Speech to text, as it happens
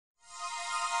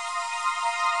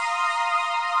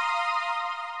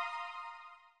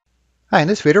Hi, in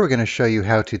this video we're going to show you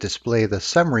how to display the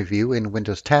summary view in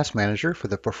Windows Task Manager for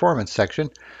the performance section.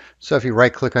 So if you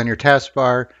right click on your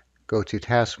taskbar, go to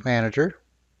Task Manager,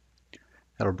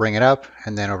 it'll bring it up,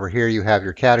 and then over here you have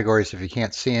your categories. If you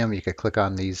can't see them, you can click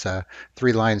on these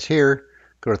three lines here,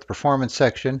 go to the performance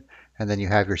section, and then you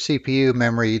have your CPU,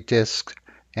 memory, disk,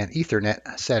 and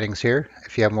Ethernet settings here.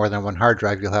 If you have more than one hard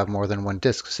drive, you'll have more than one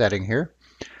disk setting here.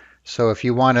 So if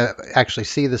you want to actually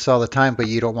see this all the time, but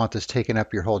you don't want this taking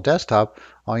up your whole desktop,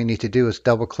 all you need to do is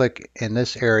double click in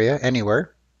this area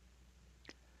anywhere.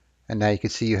 And now you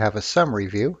can see you have a summary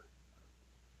view.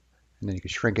 And then you can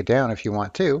shrink it down if you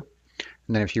want to.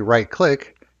 And then if you right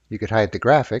click, you could hide the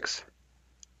graphics.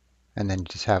 And then you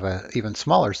just have an even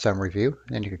smaller summary view.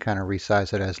 And you can kind of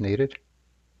resize it as needed.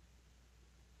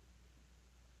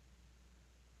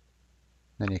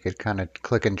 Then you could kind of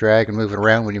click and drag and move it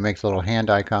around when you make the little hand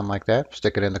icon like that.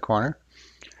 Stick it in the corner.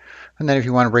 And then if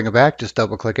you want to bring it back, just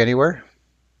double click anywhere.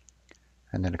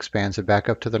 And then expands it back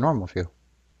up to the normal view.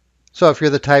 So if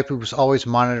you're the type who's always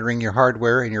monitoring your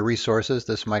hardware and your resources,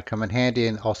 this might come in handy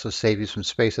and also save you some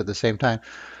space at the same time.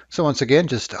 So once again,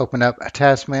 just open up a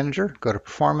Task Manager, go to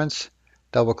Performance,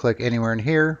 double click anywhere in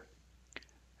here,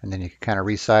 and then you can kind of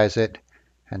resize it,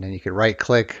 and then you can right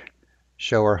click,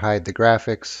 show or hide the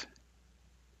graphics,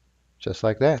 just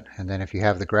like that. And then if you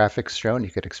have the graphics shown,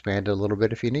 you could expand it a little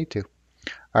bit if you need to.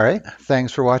 All right,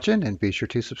 thanks for watching, and be sure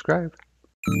to subscribe.